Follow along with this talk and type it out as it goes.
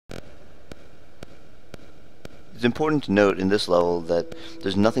It's important to note in this level that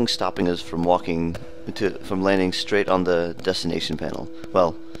there's nothing stopping us from from landing straight on the destination panel.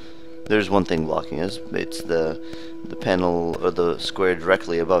 Well, there's one thing blocking us. It's the panel or the square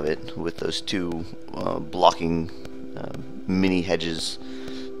directly above it with those two blocking mini hedges.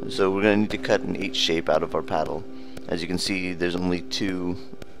 So we're going to need to cut an H shape out of our paddle. As you can see, there's only two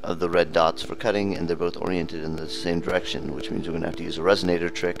of the red dots for cutting, and they're both oriented in the same direction, which means we're going to have to use a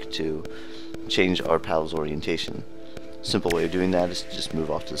resonator trick to change our paddle's orientation. Simple way of doing that is to just move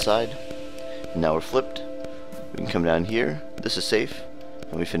off to the side. And now we're flipped. We can come down here. This is safe,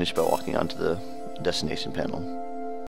 and we finish by walking onto the destination panel.